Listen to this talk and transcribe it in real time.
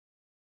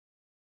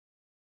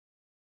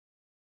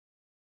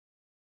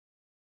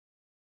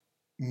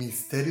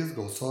Misterios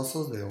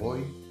gozosos de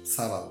hoy,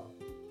 sábado.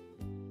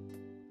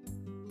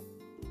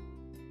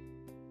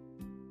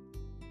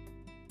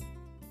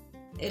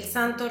 El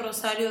Santo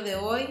Rosario de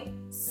hoy,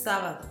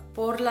 sábado.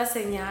 Por la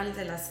señal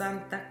de la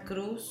Santa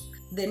Cruz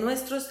de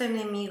nuestros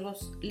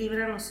enemigos,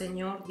 líbranos,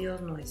 Señor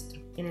Dios nuestro.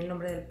 En el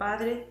nombre del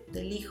Padre,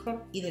 del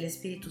Hijo y del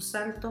Espíritu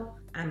Santo.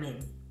 Amén.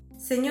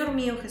 Señor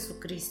mío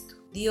Jesucristo,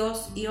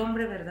 Dios y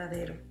hombre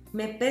verdadero,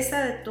 me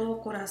pesa de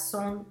todo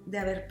corazón de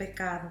haber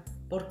pecado,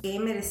 porque he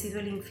merecido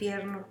el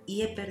infierno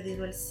y he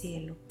perdido el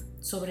cielo,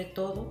 sobre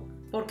todo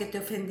porque te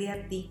ofendí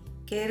a ti,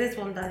 que eres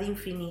bondad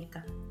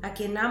infinita, a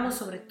quien amo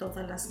sobre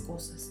todas las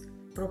cosas.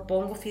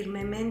 Propongo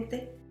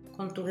firmemente,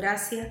 con tu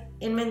gracia,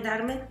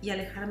 enmendarme y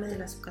alejarme de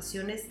las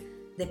ocasiones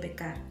de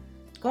pecar,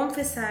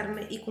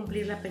 confesarme y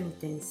cumplir la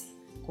penitencia.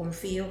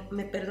 Confío,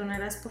 me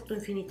perdonarás por tu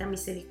infinita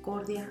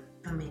misericordia.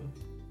 Amén.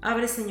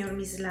 Abre, Señor,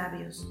 mis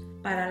labios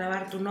para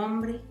alabar tu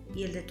nombre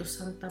y el de tu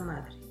Santa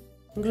Madre.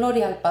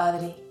 Gloria al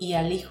Padre, y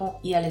al Hijo,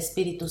 y al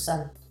Espíritu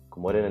Santo.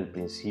 Como era en el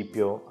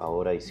principio,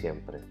 ahora y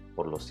siempre,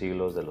 por los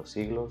siglos de los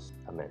siglos.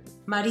 Amén.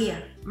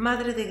 María,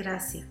 Madre de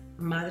Gracia,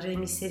 Madre de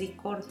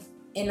Misericordia,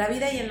 en la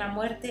vida y en la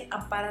muerte,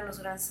 ampáranos,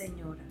 Gran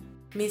Señora.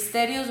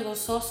 Misterios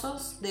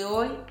gozosos de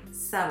hoy,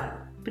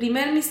 sábado.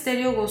 Primer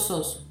misterio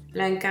gozoso,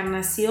 la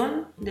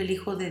encarnación del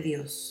Hijo de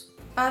Dios.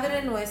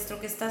 Padre nuestro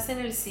que estás en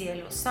el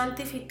cielo,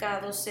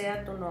 santificado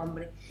sea tu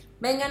nombre.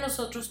 Venga a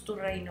nosotros tu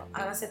reino,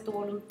 hágase tu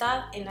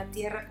voluntad en la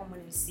tierra como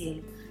en el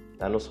cielo.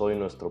 Danos hoy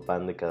nuestro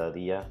pan de cada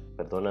día,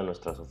 perdona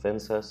nuestras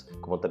ofensas,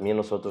 como también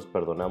nosotros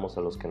perdonamos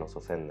a los que nos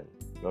ofenden.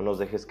 No nos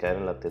dejes caer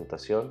en la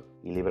tentación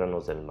y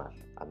líbranos del mal.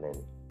 Amén.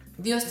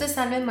 Dios te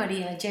salve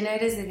María, llena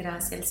eres de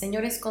gracia, el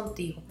Señor es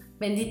contigo.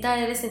 Bendita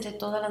eres entre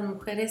todas las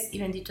mujeres y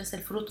bendito es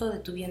el fruto de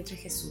tu vientre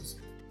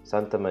Jesús.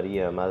 Santa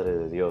María, Madre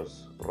de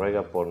Dios,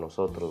 ruega por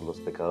nosotros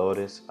los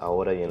pecadores,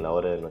 ahora y en la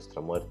hora de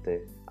nuestra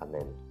muerte.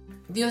 Amén.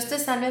 Dios te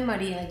salve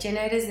María,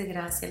 llena eres de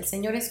gracia, el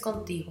Señor es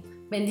contigo.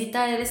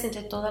 Bendita eres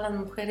entre todas las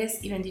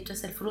mujeres y bendito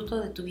es el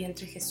fruto de tu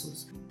vientre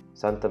Jesús.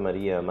 Santa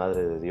María,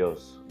 Madre de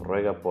Dios,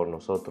 ruega por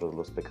nosotros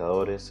los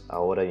pecadores,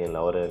 ahora y en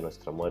la hora de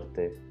nuestra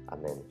muerte.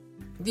 Amén.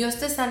 Dios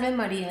te salve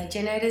María,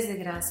 llena eres de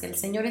gracia, el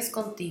Señor es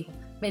contigo.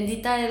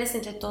 Bendita eres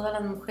entre todas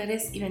las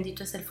mujeres y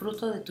bendito es el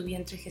fruto de tu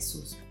vientre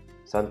Jesús.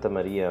 Santa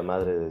María,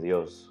 Madre de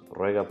Dios,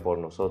 ruega por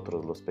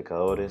nosotros los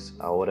pecadores,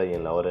 ahora y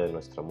en la hora de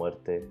nuestra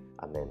muerte.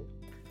 Amén.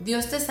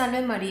 Dios te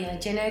salve María,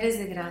 llena eres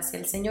de gracia,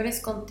 el Señor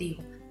es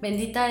contigo.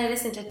 Bendita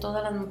eres entre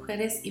todas las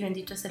mujeres y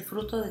bendito es el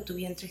fruto de tu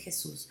vientre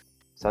Jesús.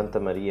 Santa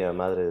María,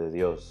 Madre de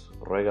Dios,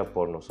 ruega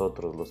por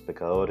nosotros los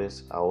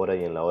pecadores, ahora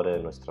y en la hora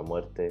de nuestra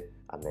muerte.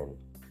 Amén.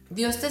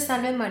 Dios te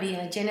salve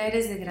María, llena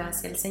eres de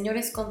gracia, el Señor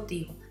es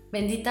contigo.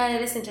 Bendita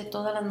eres entre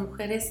todas las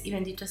mujeres y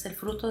bendito es el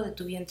fruto de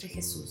tu vientre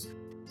Jesús.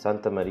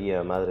 Santa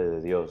María, Madre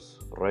de Dios,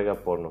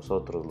 ruega por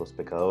nosotros los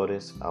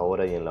pecadores,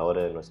 ahora y en la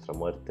hora de nuestra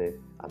muerte.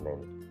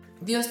 Amén.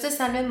 Dios te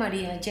salve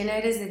María, llena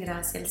eres de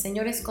gracia, el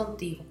Señor es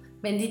contigo.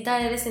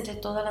 Bendita eres entre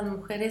todas las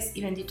mujeres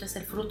y bendito es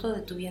el fruto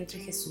de tu vientre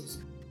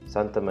Jesús.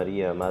 Santa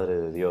María, Madre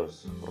de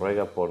Dios,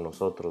 ruega por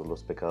nosotros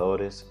los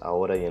pecadores,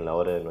 ahora y en la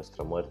hora de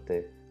nuestra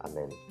muerte.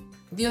 Amén.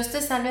 Dios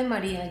te salve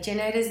María,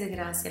 llena eres de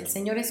gracia, el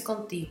Señor es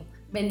contigo.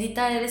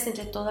 Bendita eres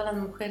entre todas las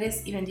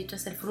mujeres y bendito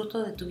es el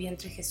fruto de tu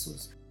vientre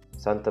Jesús.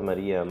 Santa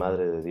María,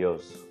 Madre de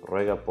Dios,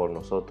 ruega por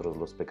nosotros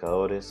los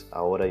pecadores,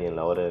 ahora y en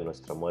la hora de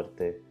nuestra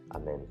muerte.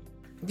 Amén.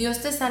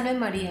 Dios te salve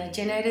María,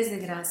 llena eres de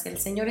gracia, el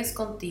Señor es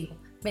contigo.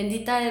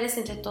 Bendita eres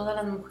entre todas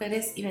las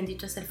mujeres y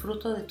bendito es el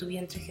fruto de tu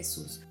vientre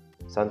Jesús.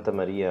 Santa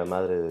María,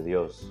 Madre de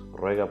Dios,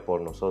 ruega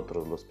por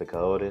nosotros los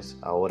pecadores,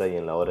 ahora y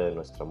en la hora de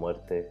nuestra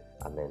muerte.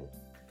 Amén.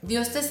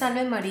 Dios te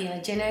salve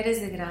María, llena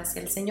eres de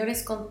gracia, el Señor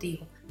es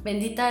contigo.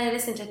 Bendita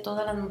eres entre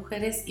todas las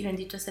mujeres y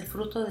bendito es el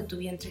fruto de tu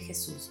vientre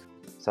Jesús.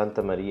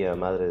 Santa María,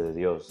 Madre de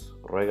Dios,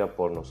 ruega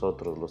por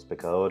nosotros los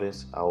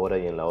pecadores, ahora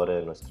y en la hora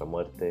de nuestra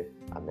muerte.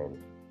 Amén.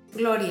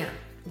 Gloria.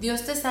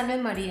 Dios te salve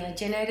María,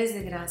 llena eres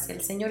de gracia,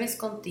 el Señor es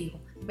contigo.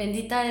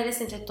 Bendita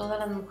eres entre todas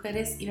las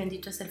mujeres y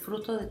bendito es el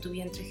fruto de tu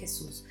vientre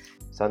Jesús.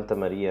 Santa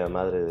María,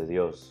 Madre de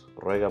Dios,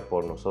 ruega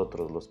por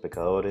nosotros los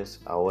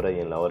pecadores, ahora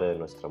y en la hora de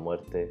nuestra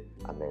muerte.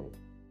 Amén.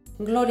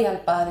 Gloria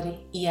al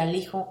Padre, y al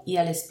Hijo, y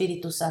al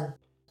Espíritu Santo.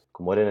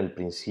 Como era en el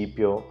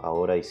principio,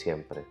 ahora y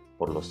siempre,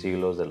 por los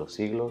siglos de los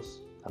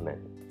siglos.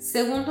 Amén.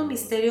 Segundo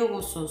misterio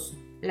gozoso,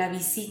 la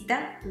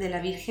visita de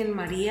la Virgen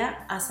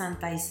María a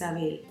Santa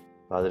Isabel.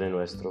 Padre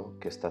nuestro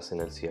que estás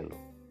en el cielo,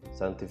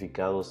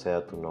 santificado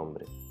sea tu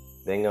nombre.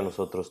 Venga a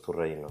nosotros tu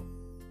reino.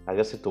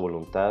 Hágase tu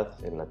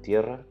voluntad en la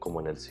tierra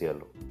como en el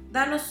cielo.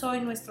 Danos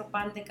hoy nuestro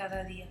pan de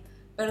cada día.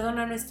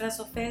 Perdona nuestras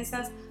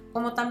ofensas,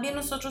 como también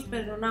nosotros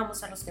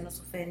perdonamos a los que nos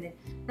ofenden.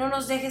 No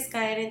nos dejes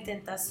caer en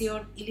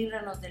tentación y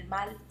líbranos del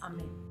mal.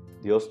 Amén.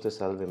 Dios te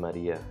salve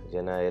María,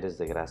 llena eres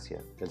de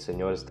gracia, el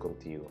Señor es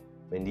contigo.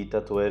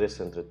 Bendita tú eres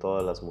entre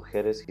todas las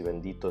mujeres y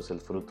bendito es el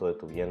fruto de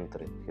tu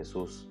vientre,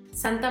 Jesús.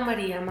 Santa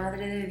María,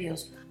 Madre de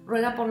Dios,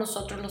 ruega por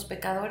nosotros los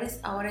pecadores,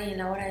 ahora y en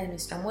la hora de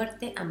nuestra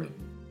muerte. Amén.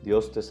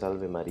 Dios te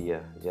salve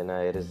María,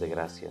 llena eres de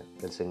gracia,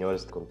 el Señor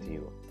es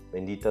contigo.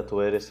 Bendita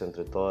tú eres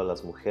entre todas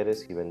las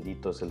mujeres y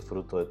bendito es el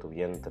fruto de tu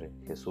vientre,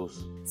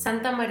 Jesús.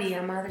 Santa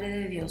María, Madre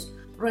de Dios,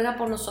 ruega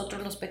por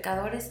nosotros los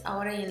pecadores,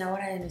 ahora y en la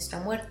hora de nuestra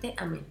muerte.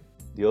 Amén.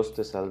 Dios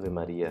te salve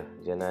María,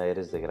 llena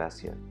eres de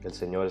gracia, el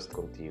Señor es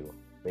contigo.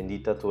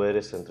 Bendita tú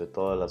eres entre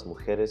todas las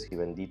mujeres y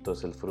bendito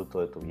es el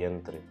fruto de tu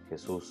vientre,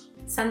 Jesús.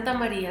 Santa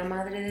María,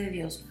 Madre de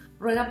Dios,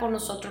 ruega por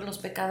nosotros los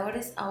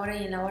pecadores, ahora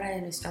y en la hora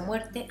de nuestra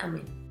muerte.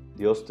 Amén.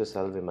 Dios te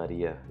salve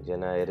María,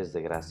 llena eres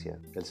de gracia,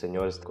 el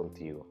Señor es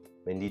contigo.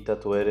 Bendita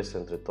tú eres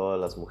entre todas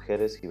las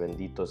mujeres y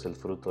bendito es el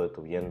fruto de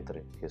tu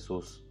vientre,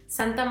 Jesús.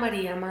 Santa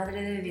María,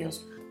 Madre de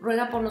Dios,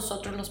 ruega por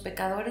nosotros los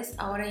pecadores,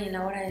 ahora y en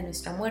la hora de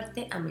nuestra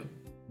muerte. Amén.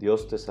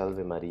 Dios te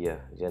salve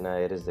María, llena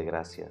eres de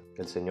gracia,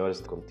 el Señor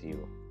es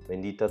contigo.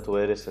 Bendita tú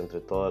eres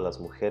entre todas las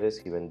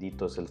mujeres y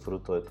bendito es el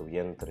fruto de tu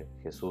vientre,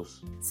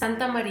 Jesús.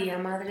 Santa María,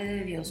 Madre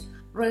de Dios,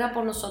 ruega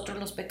por nosotros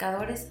los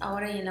pecadores,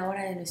 ahora y en la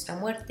hora de nuestra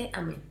muerte.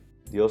 Amén.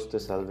 Dios te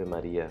salve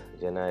María,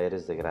 llena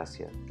eres de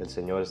gracia, el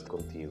Señor es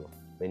contigo.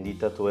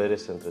 Bendita tú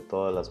eres entre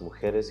todas las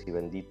mujeres y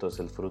bendito es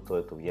el fruto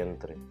de tu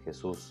vientre,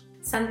 Jesús.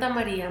 Santa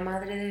María,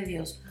 Madre de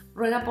Dios,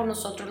 ruega por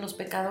nosotros los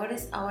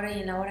pecadores, ahora y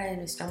en la hora de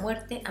nuestra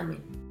muerte.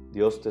 Amén.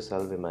 Dios te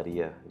salve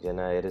María,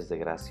 llena eres de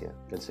gracia,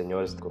 el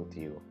Señor es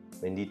contigo.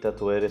 Bendita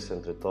tú eres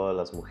entre todas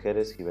las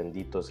mujeres y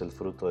bendito es el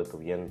fruto de tu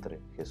vientre,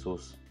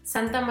 Jesús.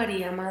 Santa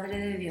María, Madre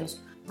de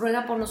Dios,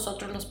 ruega por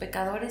nosotros los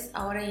pecadores,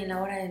 ahora y en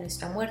la hora de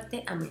nuestra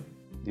muerte. Amén.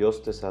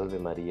 Dios te salve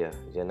María,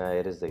 llena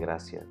eres de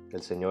gracia,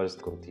 el Señor es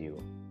contigo.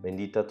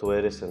 Bendita tú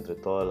eres entre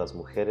todas las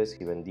mujeres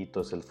y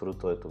bendito es el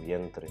fruto de tu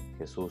vientre,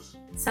 Jesús.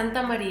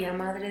 Santa María,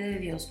 Madre de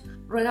Dios,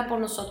 ruega por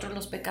nosotros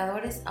los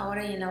pecadores,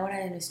 ahora y en la hora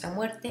de nuestra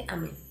muerte.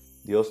 Amén.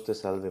 Dios te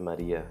salve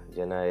María,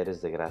 llena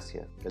eres de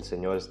gracia, el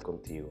Señor es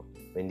contigo.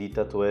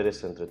 Bendita tú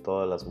eres entre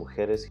todas las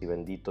mujeres y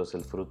bendito es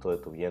el fruto de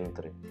tu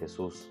vientre,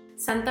 Jesús.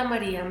 Santa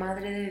María,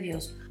 Madre de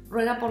Dios,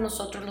 ruega por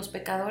nosotros los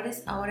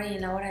pecadores, ahora y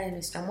en la hora de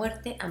nuestra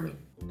muerte. Amén.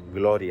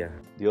 Gloria.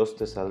 Dios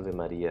te salve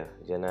María,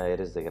 llena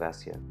eres de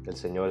gracia, el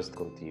Señor es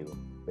contigo.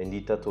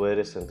 Bendita tú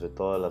eres entre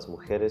todas las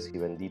mujeres y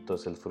bendito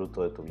es el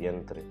fruto de tu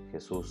vientre,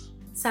 Jesús.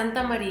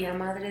 Santa María,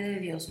 Madre de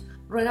Dios,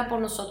 ruega por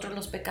nosotros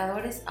los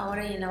pecadores,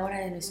 ahora y en la hora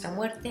de nuestra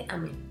muerte.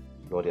 Amén.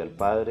 Gloria al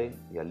Padre,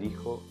 y al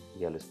Hijo,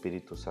 y al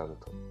Espíritu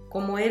Santo.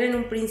 Como era en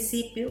un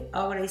principio,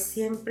 ahora y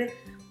siempre,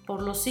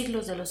 por los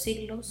siglos de los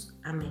siglos.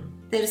 Amén.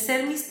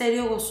 Tercer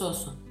misterio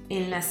gozoso,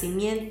 el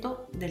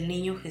nacimiento del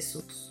niño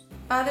Jesús.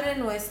 Padre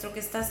nuestro que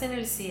estás en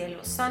el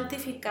cielo,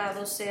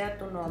 santificado sea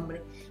tu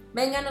nombre.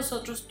 Venga a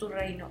nosotros tu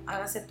reino,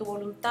 hágase tu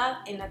voluntad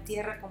en la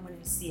tierra como en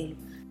el cielo.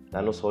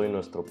 Danos hoy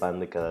nuestro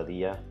pan de cada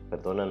día,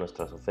 perdona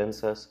nuestras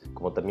ofensas,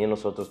 como también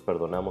nosotros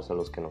perdonamos a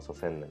los que nos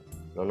ofenden.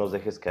 No nos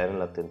dejes caer en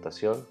la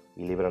tentación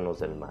y líbranos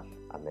del mal.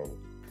 Amén.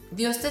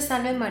 Dios te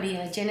salve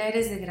María, llena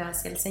eres de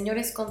gracia, el Señor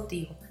es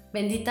contigo.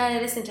 Bendita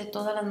eres entre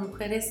todas las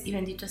mujeres y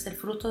bendito es el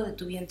fruto de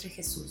tu vientre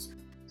Jesús.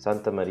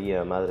 Santa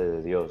María, Madre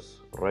de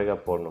Dios,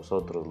 ruega por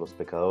nosotros los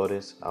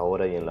pecadores,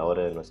 ahora y en la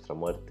hora de nuestra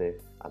muerte.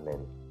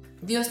 Amén.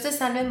 Dios te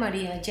salve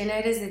María, llena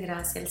eres de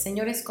gracia, el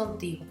Señor es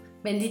contigo.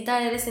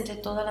 Bendita eres entre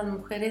todas las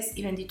mujeres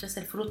y bendito es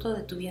el fruto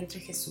de tu vientre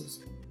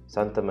Jesús.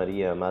 Santa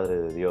María, Madre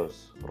de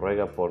Dios,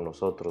 ruega por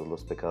nosotros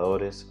los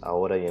pecadores,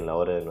 ahora y en la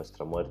hora de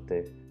nuestra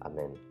muerte.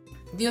 Amén.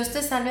 Dios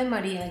te salve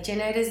María,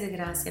 llena eres de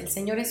gracia, el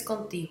Señor es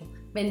contigo.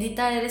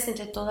 Bendita eres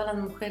entre todas las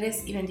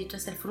mujeres y bendito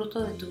es el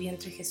fruto de tu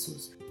vientre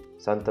Jesús.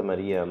 Santa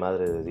María,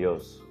 Madre de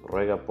Dios,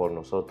 ruega por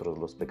nosotros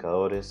los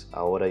pecadores,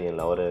 ahora y en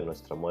la hora de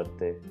nuestra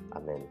muerte.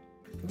 Amén.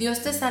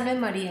 Dios te salve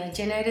María,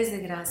 llena eres de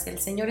gracia, el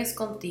Señor es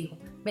contigo.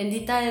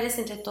 Bendita eres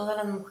entre todas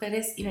las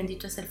mujeres y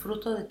bendito es el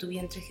fruto de tu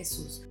vientre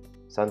Jesús.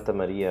 Santa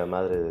María,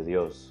 Madre de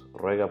Dios,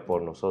 ruega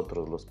por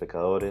nosotros los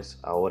pecadores,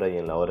 ahora y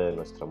en la hora de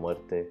nuestra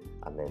muerte.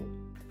 Amén.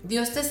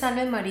 Dios te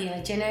salve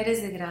María, llena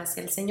eres de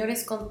gracia, el Señor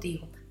es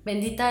contigo.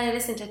 Bendita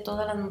eres entre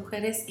todas las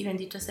mujeres y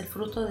bendito es el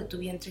fruto de tu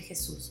vientre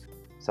Jesús.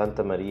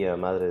 Santa María,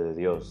 Madre de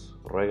Dios,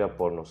 ruega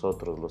por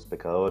nosotros los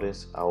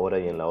pecadores, ahora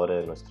y en la hora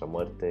de nuestra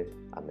muerte.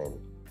 Amén.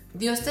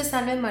 Dios te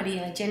salve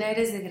María, llena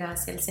eres de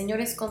gracia, el Señor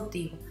es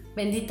contigo.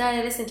 Bendita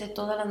eres entre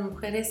todas las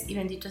mujeres y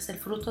bendito es el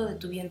fruto de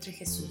tu vientre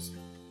Jesús.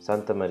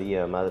 Santa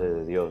María, Madre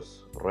de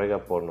Dios,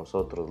 ruega por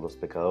nosotros los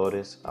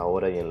pecadores,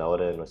 ahora y en la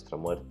hora de nuestra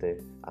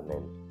muerte.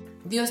 Amén.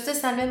 Dios te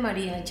salve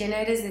María,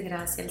 llena eres de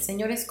gracia, el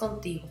Señor es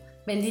contigo.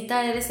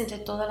 Bendita eres entre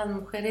todas las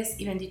mujeres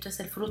y bendito es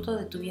el fruto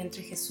de tu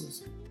vientre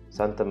Jesús.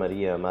 Santa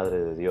María,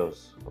 Madre de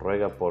Dios,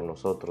 ruega por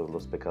nosotros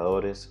los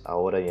pecadores,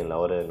 ahora y en la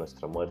hora de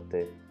nuestra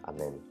muerte.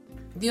 Amén.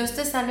 Dios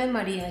te salve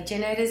María,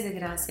 llena eres de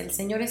gracia, el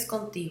Señor es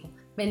contigo.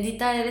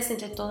 Bendita eres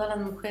entre todas las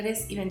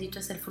mujeres y bendito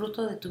es el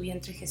fruto de tu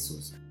vientre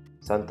Jesús.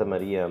 Santa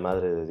María,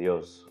 Madre de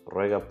Dios,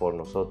 ruega por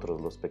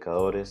nosotros los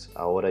pecadores,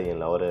 ahora y en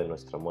la hora de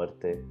nuestra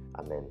muerte.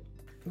 Amén.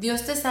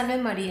 Dios te salve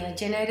María,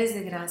 llena eres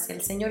de gracia,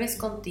 el Señor es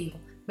contigo.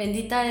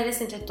 Bendita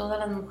eres entre todas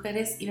las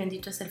mujeres y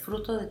bendito es el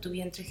fruto de tu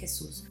vientre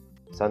Jesús.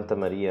 Santa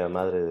María,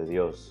 Madre de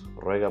Dios,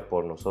 ruega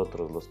por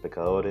nosotros los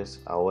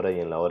pecadores, ahora y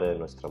en la hora de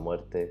nuestra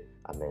muerte.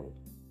 Amén.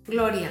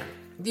 Gloria.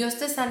 Dios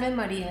te salve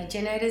María,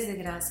 llena eres de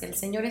gracia, el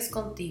Señor es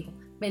contigo.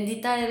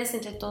 Bendita eres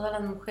entre todas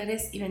las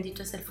mujeres y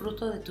bendito es el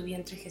fruto de tu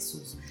vientre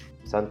Jesús.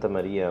 Santa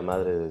María,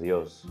 Madre de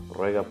Dios,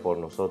 ruega por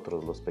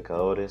nosotros los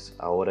pecadores,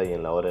 ahora y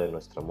en la hora de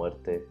nuestra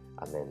muerte.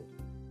 Amén.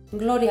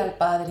 Gloria al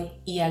Padre,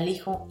 y al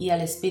Hijo, y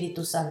al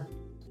Espíritu Santo.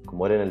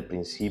 Como era en el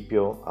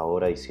principio,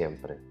 ahora y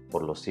siempre,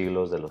 por los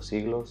siglos de los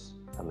siglos.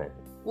 Amén.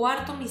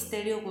 Cuarto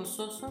misterio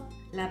gozoso,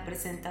 la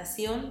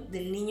presentación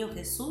del niño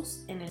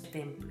Jesús en el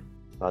templo.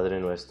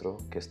 Padre nuestro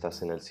que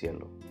estás en el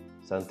cielo,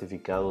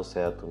 santificado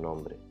sea tu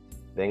nombre.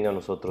 Venga a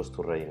nosotros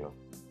tu reino.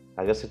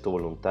 Hágase tu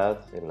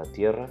voluntad en la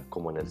tierra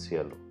como en el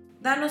cielo.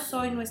 Danos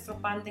hoy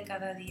nuestro pan de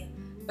cada día.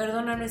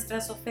 Perdona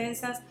nuestras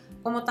ofensas,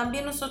 como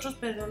también nosotros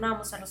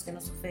perdonamos a los que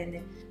nos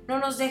ofenden. No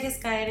nos dejes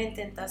caer en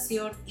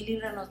tentación y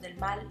líbranos del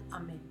mal.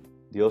 Amén.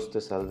 Dios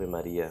te salve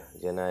María,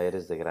 llena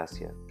eres de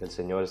gracia, el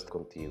Señor es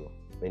contigo.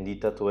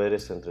 Bendita tú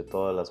eres entre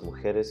todas las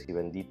mujeres y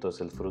bendito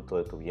es el fruto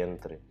de tu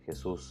vientre,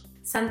 Jesús.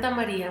 Santa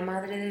María,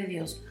 Madre de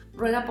Dios,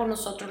 ruega por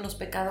nosotros los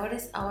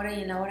pecadores, ahora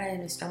y en la hora de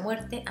nuestra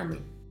muerte.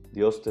 Amén.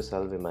 Dios te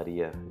salve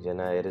María,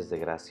 llena eres de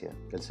gracia,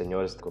 el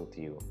Señor es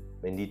contigo.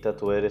 Bendita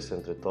tú eres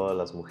entre todas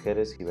las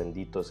mujeres y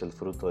bendito es el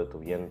fruto de tu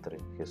vientre,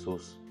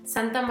 Jesús.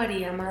 Santa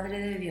María, Madre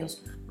de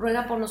Dios,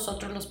 ruega por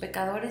nosotros los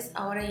pecadores,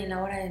 ahora y en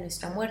la hora de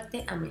nuestra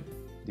muerte. Amén.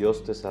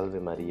 Dios te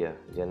salve María,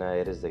 llena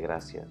eres de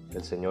gracia,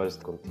 el Señor es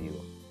contigo.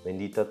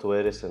 Bendita tú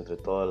eres entre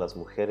todas las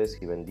mujeres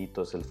y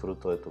bendito es el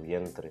fruto de tu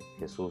vientre,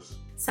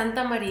 Jesús.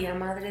 Santa María,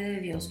 Madre de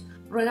Dios,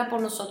 ruega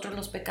por nosotros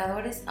los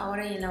pecadores,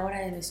 ahora y en la hora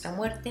de nuestra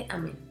muerte.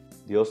 Amén.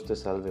 Dios te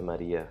salve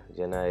María,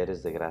 llena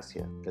eres de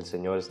gracia, el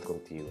Señor es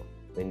contigo.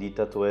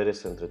 Bendita tú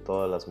eres entre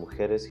todas las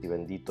mujeres y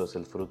bendito es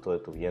el fruto de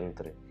tu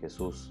vientre,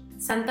 Jesús.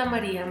 Santa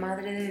María,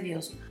 Madre de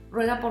Dios,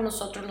 ruega por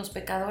nosotros los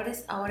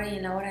pecadores, ahora y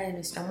en la hora de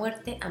nuestra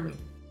muerte. Amén.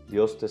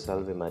 Dios te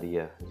salve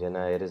María,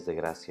 llena eres de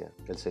gracia,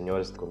 el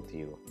Señor es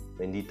contigo.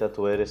 Bendita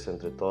tú eres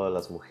entre todas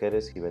las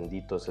mujeres y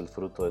bendito es el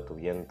fruto de tu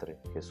vientre,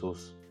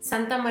 Jesús.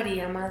 Santa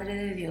María, Madre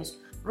de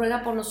Dios,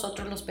 ruega por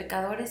nosotros los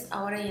pecadores,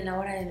 ahora y en la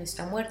hora de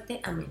nuestra muerte.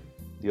 Amén.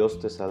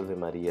 Dios te salve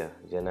María,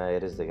 llena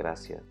eres de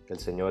gracia, el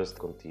Señor es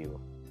contigo.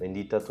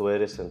 Bendita tú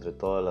eres entre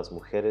todas las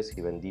mujeres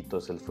y bendito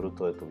es el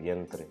fruto de tu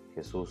vientre,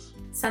 Jesús.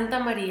 Santa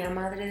María,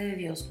 Madre de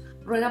Dios,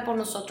 ruega por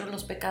nosotros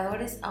los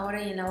pecadores,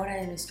 ahora y en la hora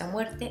de nuestra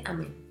muerte.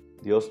 Amén.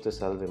 Dios te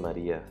salve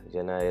María,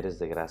 llena eres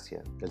de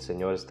gracia, el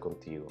Señor es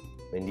contigo.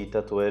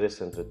 Bendita tú eres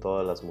entre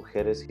todas las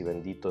mujeres y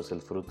bendito es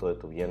el fruto de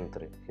tu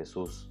vientre,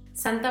 Jesús.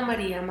 Santa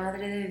María,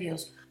 Madre de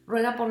Dios,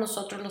 ruega por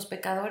nosotros los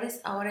pecadores,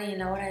 ahora y en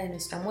la hora de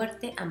nuestra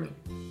muerte. Amén.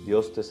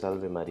 Dios te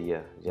salve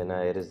María,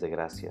 llena eres de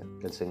gracia,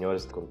 el Señor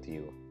es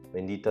contigo.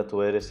 Bendita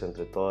tú eres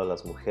entre todas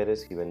las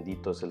mujeres y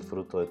bendito es el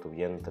fruto de tu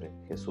vientre,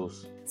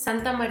 Jesús.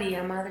 Santa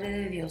María, Madre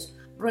de Dios,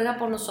 ruega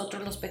por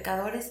nosotros los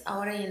pecadores,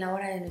 ahora y en la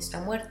hora de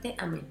nuestra muerte.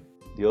 Amén.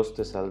 Dios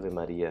te salve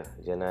María,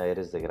 llena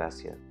eres de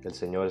gracia, el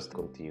Señor es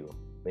contigo.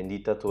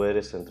 Bendita tú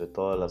eres entre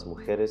todas las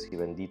mujeres y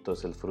bendito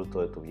es el fruto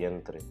de tu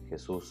vientre,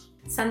 Jesús.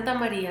 Santa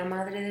María,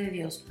 Madre de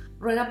Dios,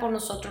 ruega por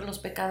nosotros los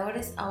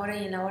pecadores, ahora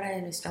y en la hora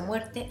de nuestra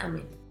muerte.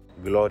 Amén.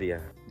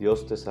 Gloria.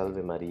 Dios te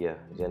salve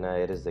María, llena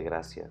eres de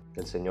gracia,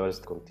 el Señor es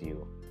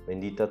contigo.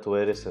 Bendita tú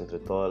eres entre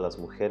todas las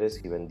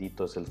mujeres y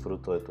bendito es el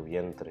fruto de tu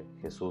vientre,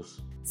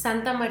 Jesús.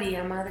 Santa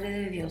María, Madre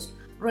de Dios,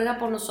 ruega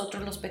por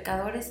nosotros los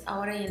pecadores,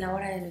 ahora y en la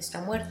hora de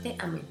nuestra muerte.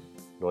 Amén.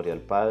 Gloria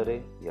al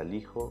Padre, y al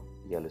Hijo,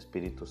 y al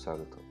Espíritu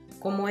Santo.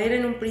 Como era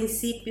en un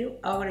principio,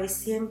 ahora y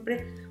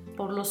siempre,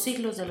 por los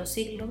siglos de los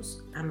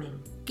siglos.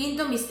 Amén.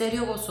 Quinto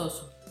misterio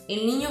gozoso,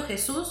 el niño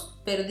Jesús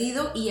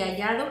perdido y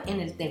hallado en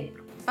el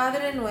templo.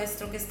 Padre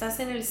nuestro que estás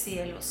en el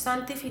cielo,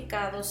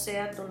 santificado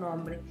sea tu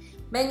nombre.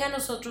 Venga a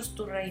nosotros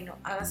tu reino,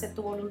 hágase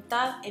tu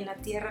voluntad en la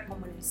tierra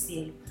como en el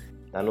cielo.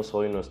 Danos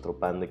hoy nuestro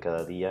pan de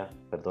cada día,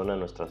 perdona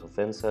nuestras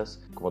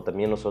ofensas, como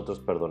también nosotros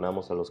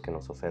perdonamos a los que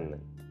nos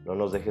ofenden. No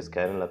nos dejes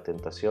caer en la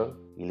tentación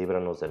y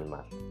líbranos del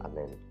mal.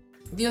 Amén.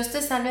 Dios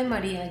te salve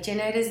María,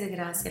 llena eres de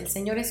gracia, el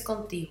Señor es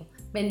contigo.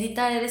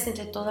 Bendita eres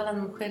entre todas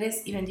las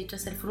mujeres y bendito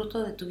es el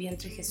fruto de tu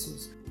vientre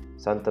Jesús.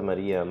 Santa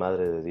María,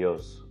 Madre de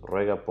Dios,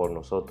 ruega por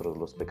nosotros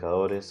los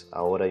pecadores,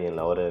 ahora y en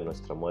la hora de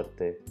nuestra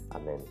muerte.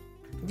 Amén.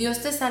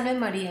 Dios te salve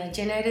María,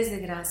 llena eres de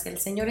gracia, el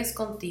Señor es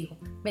contigo.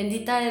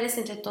 Bendita eres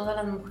entre todas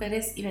las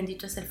mujeres y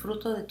bendito es el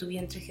fruto de tu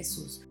vientre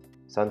Jesús.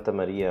 Santa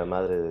María,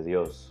 Madre de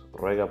Dios,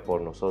 ruega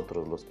por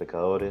nosotros los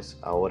pecadores,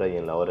 ahora y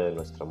en la hora de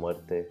nuestra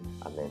muerte.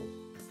 Amén.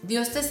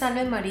 Dios te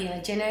salve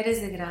María, llena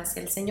eres de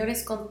gracia, el Señor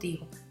es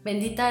contigo.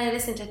 Bendita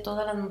eres entre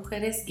todas las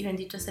mujeres y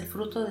bendito es el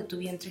fruto de tu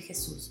vientre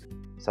Jesús.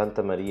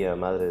 Santa María,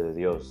 Madre de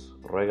Dios,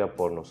 ruega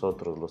por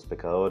nosotros los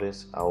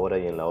pecadores, ahora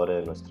y en la hora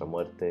de nuestra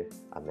muerte.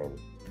 Amén.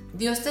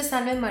 Dios te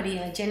salve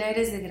María, llena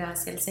eres de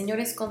gracia, el Señor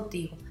es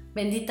contigo.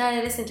 Bendita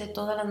eres entre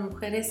todas las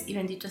mujeres y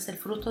bendito es el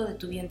fruto de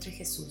tu vientre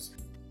Jesús.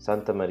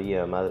 Santa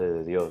María, Madre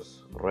de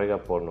Dios,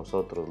 ruega por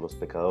nosotros los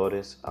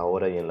pecadores,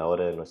 ahora y en la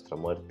hora de nuestra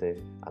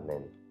muerte.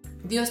 Amén.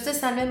 Dios te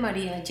salve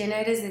María, llena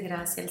eres de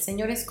gracia, el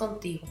Señor es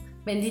contigo.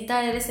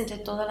 Bendita eres entre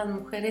todas las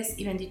mujeres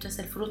y bendito es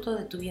el fruto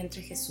de tu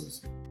vientre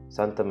Jesús.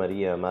 Santa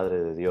María,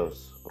 Madre de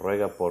Dios,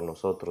 ruega por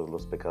nosotros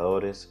los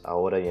pecadores,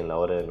 ahora y en la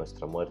hora de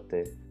nuestra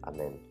muerte.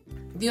 Amén.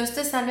 Dios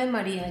te salve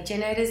María,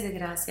 llena eres de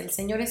gracia, el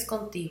Señor es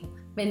contigo.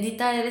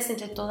 Bendita eres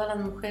entre todas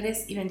las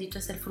mujeres y bendito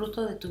es el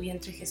fruto de tu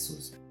vientre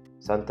Jesús.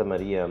 Santa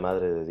María,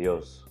 Madre de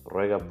Dios,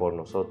 ruega por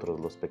nosotros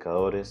los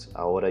pecadores,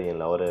 ahora y en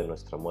la hora de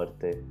nuestra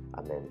muerte.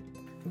 Amén.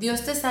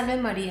 Dios te salve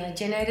María,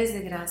 llena eres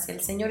de gracia,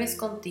 el Señor es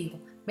contigo.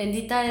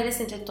 Bendita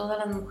eres entre todas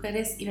las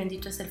mujeres y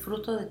bendito es el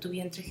fruto de tu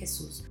vientre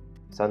Jesús.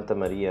 Santa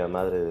María,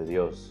 Madre de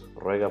Dios,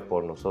 ruega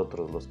por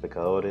nosotros los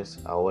pecadores,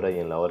 ahora y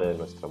en la hora de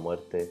nuestra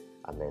muerte.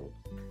 Amén.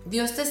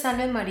 Dios te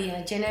salve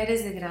María, llena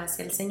eres de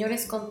gracia, el Señor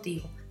es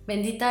contigo.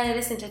 Bendita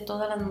eres entre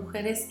todas las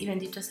mujeres y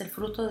bendito es el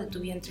fruto de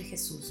tu vientre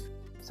Jesús.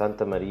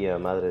 Santa María,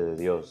 Madre de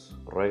Dios,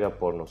 ruega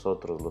por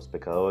nosotros los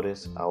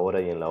pecadores,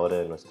 ahora y en la hora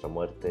de nuestra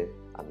muerte.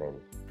 Amén.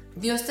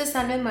 Dios te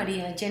salve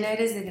María, llena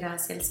eres de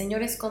gracia, el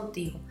Señor es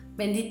contigo.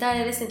 Bendita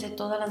eres entre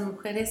todas las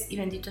mujeres y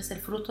bendito es el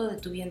fruto de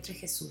tu vientre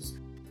Jesús.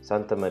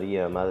 Santa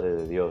María, Madre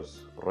de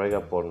Dios,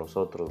 ruega por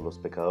nosotros los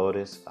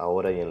pecadores,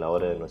 ahora y en la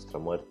hora de nuestra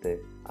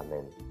muerte.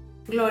 Amén.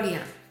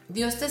 Gloria.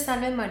 Dios te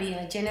salve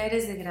María, llena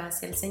eres de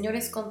gracia, el Señor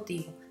es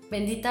contigo.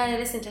 Bendita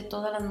eres entre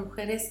todas las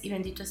mujeres y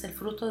bendito es el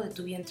fruto de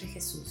tu vientre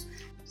Jesús.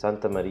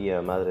 Santa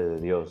María, Madre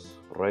de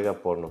Dios,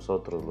 ruega por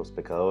nosotros los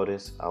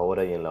pecadores,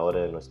 ahora y en la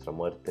hora de nuestra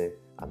muerte.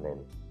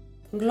 Amén.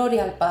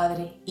 Gloria al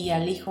Padre, y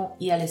al Hijo,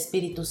 y al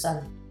Espíritu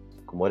Santo.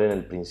 Como era en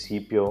el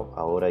principio,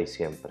 ahora y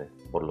siempre,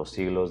 por los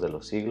siglos de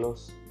los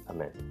siglos.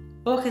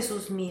 Amén. Oh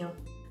Jesús mío,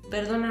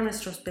 perdona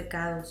nuestros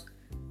pecados,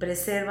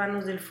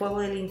 presérvanos del fuego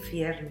del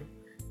infierno,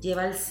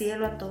 lleva al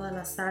cielo a todas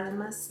las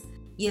almas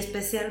y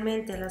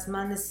especialmente a las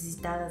más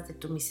necesitadas de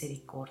tu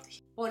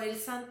misericordia. Por el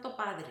Santo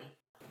Padre.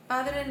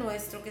 Padre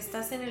nuestro que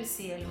estás en el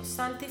cielo,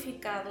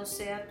 santificado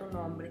sea tu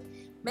nombre.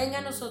 Venga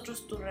a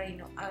nosotros tu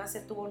reino, hágase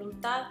tu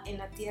voluntad en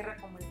la tierra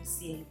como en el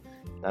cielo.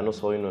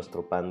 Danos hoy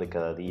nuestro pan de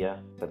cada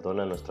día,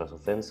 perdona nuestras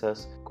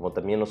ofensas, como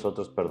también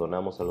nosotros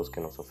perdonamos a los que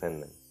nos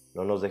ofenden.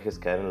 No nos dejes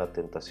caer en la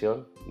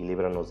tentación y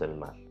líbranos del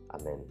mal.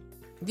 Amén.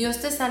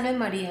 Dios te salve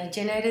María,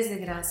 llena eres de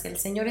gracia, el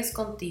Señor es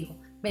contigo.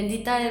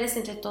 Bendita eres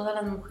entre todas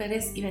las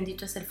mujeres y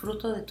bendito es el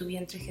fruto de tu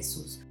vientre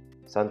Jesús.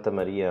 Santa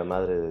María,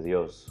 Madre de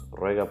Dios,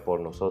 ruega por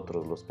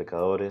nosotros los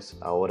pecadores,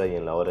 ahora y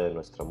en la hora de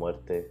nuestra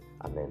muerte.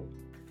 Amén.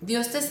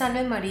 Dios te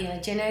salve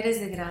María, llena eres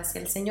de gracia,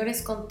 el Señor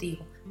es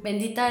contigo.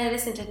 Bendita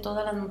eres entre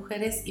todas las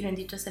mujeres y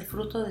bendito es el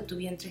fruto de tu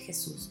vientre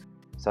Jesús.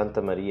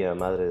 Santa María,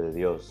 Madre de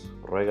Dios,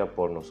 ruega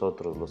por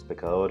nosotros los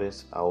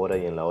pecadores, ahora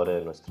y en la hora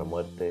de nuestra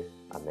muerte.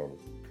 Amén.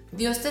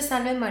 Dios te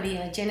salve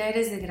María, llena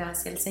eres de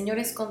gracia, el Señor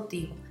es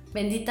contigo.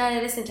 Bendita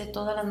eres entre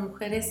todas las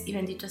mujeres y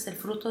bendito es el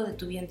fruto de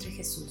tu vientre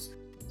Jesús.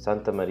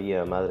 Santa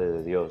María, Madre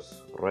de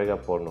Dios,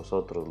 ruega por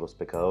nosotros los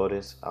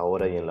pecadores,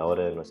 ahora y en la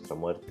hora de nuestra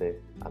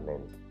muerte.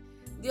 Amén.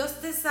 Dios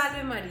te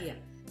salve María,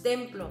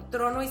 templo,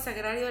 trono y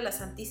sagrario de la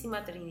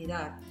Santísima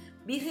Trinidad,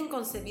 Virgen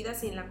concebida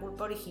sin la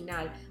culpa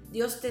original.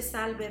 Dios te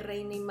salve,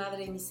 Reina y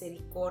Madre de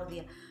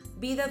misericordia,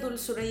 vida,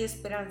 dulzura y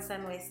esperanza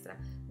nuestra.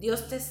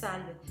 Dios te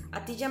salve,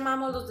 a ti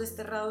llamamos los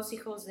desterrados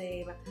hijos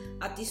de Eva,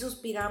 a ti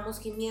suspiramos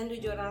gimiendo y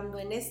llorando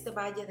en este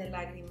valle de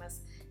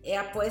lágrimas.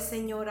 Ea pues,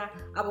 Señora,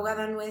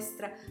 abogada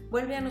nuestra,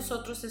 vuelve a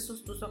nosotros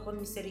esos tus ojos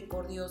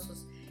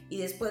misericordiosos, y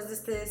después de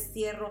este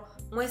destierro,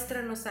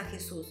 muéstranos a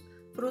Jesús,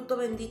 fruto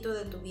bendito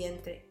de tu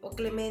vientre, oh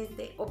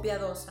clemente, oh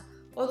piadosa,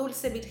 oh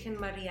dulce Virgen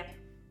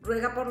María.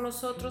 Ruega por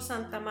nosotros,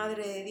 Santa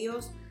Madre de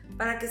Dios,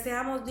 para que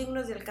seamos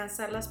dignos de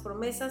alcanzar las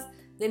promesas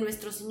de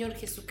nuestro Señor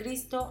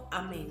Jesucristo.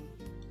 Amén.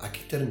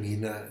 Aquí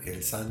termina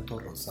el Santo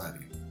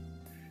Rosario.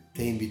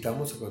 Te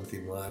invitamos a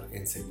continuar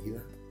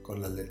enseguida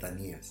con las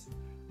letanías,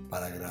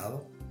 para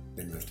agrado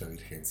de nuestra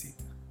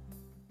Virgencita.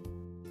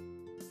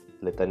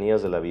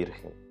 Letanías de la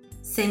Virgen.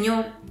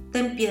 Señor,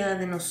 ten piedad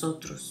de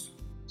nosotros.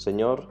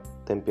 Señor,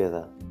 ten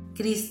piedad.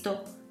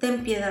 Cristo,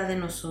 ten piedad de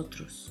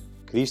nosotros.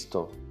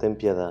 Cristo, ten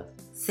piedad.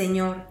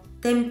 Señor,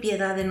 ten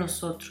piedad de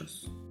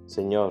nosotros.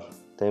 Señor,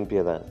 ten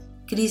piedad.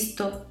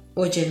 Cristo,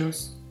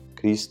 óyenos.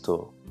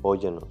 Cristo,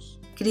 óyenos.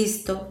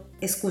 Cristo,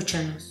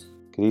 escúchanos.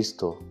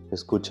 Cristo,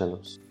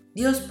 escúchanos.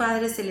 Dios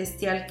Padre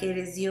Celestial que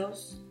eres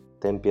Dios.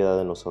 Ten piedad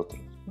de nosotros.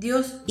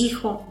 Dios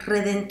Hijo,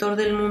 Redentor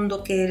del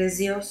mundo que eres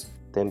Dios.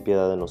 Ten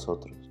piedad de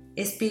nosotros.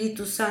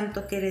 Espíritu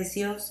Santo que eres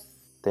Dios.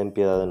 Ten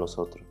piedad de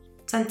nosotros.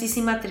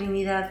 Santísima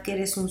Trinidad que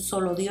eres un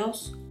solo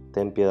Dios.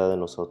 Ten piedad de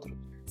nosotros.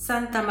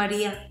 Santa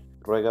María,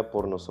 Ruega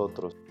por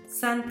nosotros.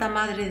 Santa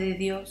Madre de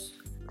Dios.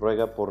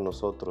 Ruega por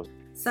nosotros.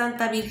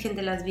 Santa Virgen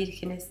de las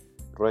Vírgenes.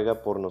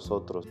 Ruega por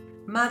nosotros.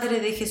 Madre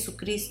de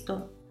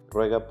Jesucristo.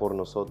 Ruega por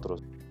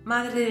nosotros.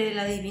 Madre de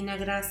la Divina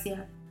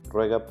Gracia.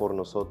 Ruega por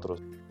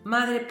nosotros.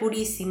 Madre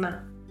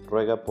purísima.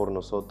 Ruega por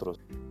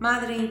nosotros.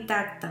 Madre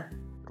intacta.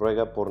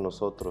 Ruega por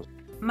nosotros.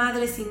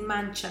 Madre sin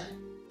mancha.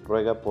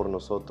 Ruega por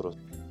nosotros.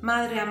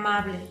 Madre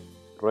amable.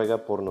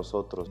 Ruega por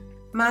nosotros.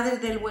 Madre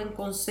del buen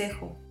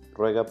consejo.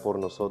 Ruega por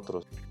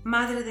nosotros.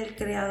 Madre del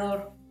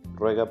Creador.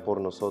 Ruega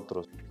por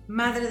nosotros.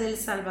 Madre del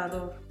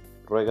Salvador.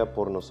 Ruega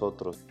por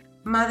nosotros.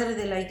 Madre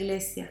de la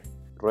Iglesia.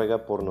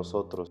 Ruega por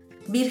nosotros.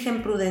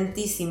 Virgen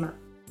prudentísima.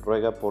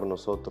 ruega por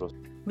nosotros.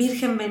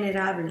 Virgen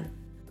venerable,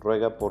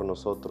 Ruega por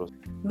nosotros.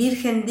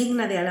 Virgen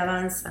digna de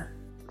alabanza,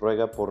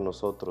 Ruega por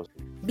nosotros.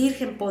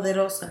 Virgen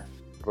poderosa,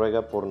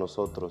 Ruega por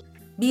nosotros.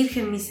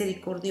 Virgen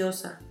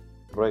misericordiosa,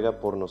 Ruega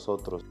por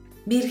nosotros.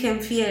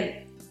 Virgen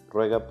fiel,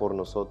 Ruega por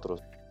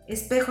nosotros.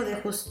 espejo de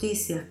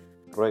justicia,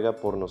 Ruega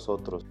por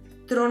nosotros.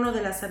 trono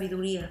de la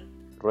sabiduría,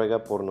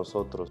 Ruega por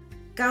nosotros.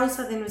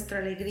 causa de nuestra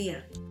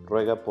alegría,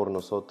 Ruega por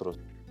nosotros.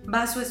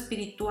 vaso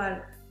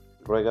espiritual,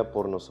 Ruega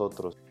por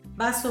nosotros.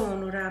 vaso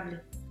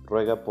honorable,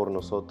 Ruega por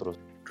nosotros.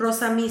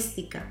 rosa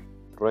mística,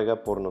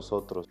 Ruega por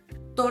nosotros.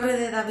 torre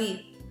de David,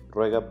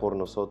 Ruega por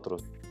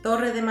nosotros.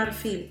 torre de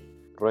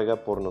marfil,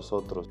 Ruega por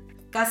nosotros.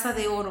 casa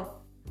de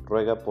oro,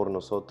 Ruega por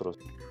nosotros.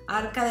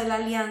 arca de la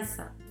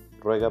alianza,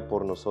 Ruega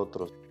por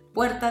nosotros.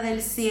 puerta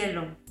del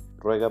cielo,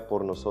 Ruega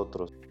por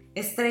nosotros.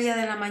 estrella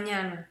de la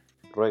mañana,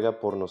 Ruega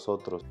por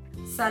nosotros.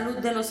 salud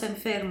de los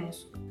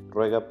enfermos,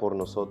 Ruega por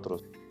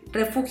nosotros.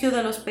 refugio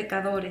de los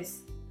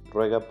pecadores,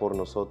 Ruega por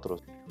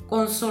nosotros.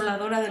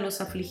 consoladora de los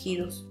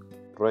afligidos,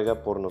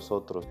 Ruega por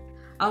nosotros.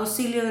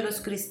 auxilio de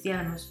los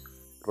cristianos,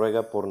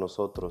 Ruega por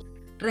nosotros.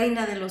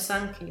 reina de los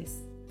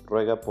ángeles,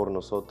 Ruega por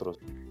nosotros.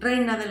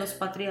 reina de los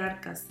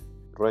patriarcas,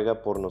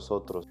 Ruega por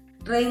nosotros.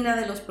 reina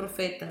de los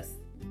profetas,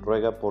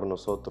 Ruega por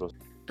nosotros.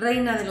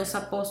 reina de los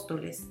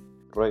apóstoles,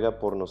 Ruega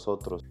por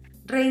nosotros.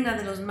 reina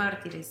de los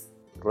mártires,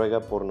 Ruega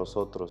por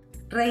nosotros.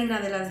 reina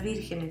de las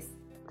vírgenes,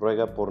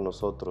 Ruega por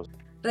nosotros.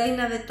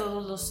 reina de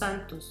todos los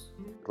santos,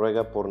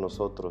 Ruega por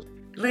nosotros.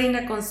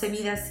 reina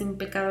concebida sin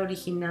pecado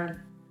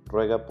original,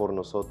 Ruega por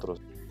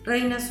nosotros.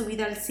 reina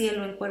subida al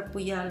cielo en cuerpo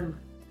y alma,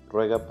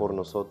 Ruega por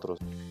nosotros.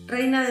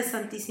 reina del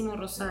Santísimo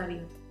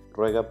Rosario,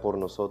 Ruega por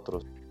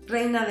nosotros.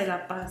 reina de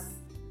la paz,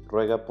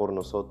 Ruega por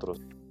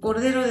nosotros.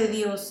 Cordero de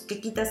Dios que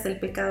quitas el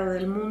pecado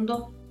del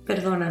mundo,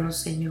 perdónanos,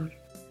 Señor.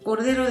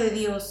 Cordero de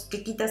Dios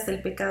que quitas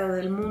el pecado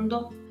del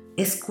mundo,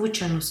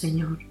 escúchanos,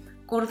 Señor.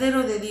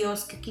 Cordero de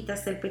Dios que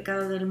quitas el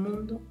pecado del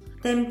mundo,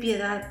 ten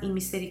piedad y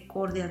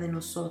misericordia de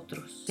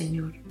nosotros,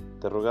 Señor.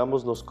 Te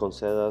rogamos nos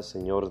concedas,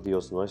 Señor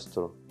Dios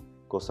nuestro,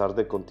 gozar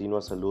de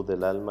continua salud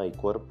del alma y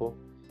cuerpo,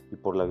 y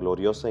por la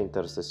gloriosa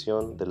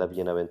intercesión de la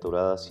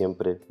bienaventurada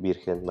siempre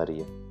Virgen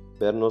María,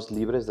 vernos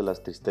libres de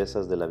las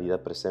tristezas de la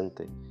vida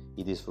presente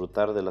y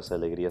disfrutar de las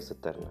alegrías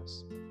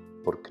eternas.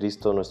 Por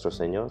Cristo nuestro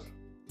Señor.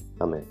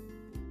 Amén.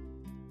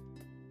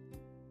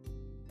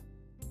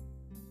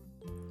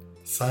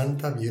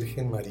 Santa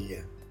Virgen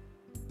María,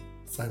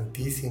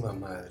 Santísima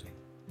Madre,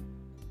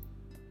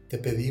 te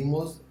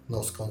pedimos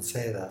nos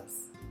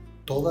concedas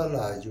toda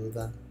la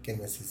ayuda que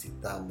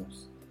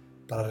necesitamos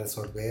para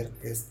resolver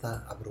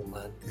esta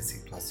abrumante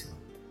situación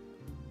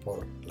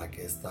por la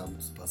que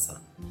estamos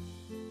pasando.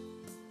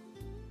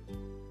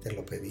 Te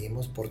lo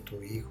pedimos por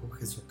tu Hijo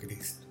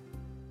Jesucristo.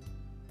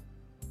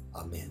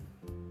 Amén.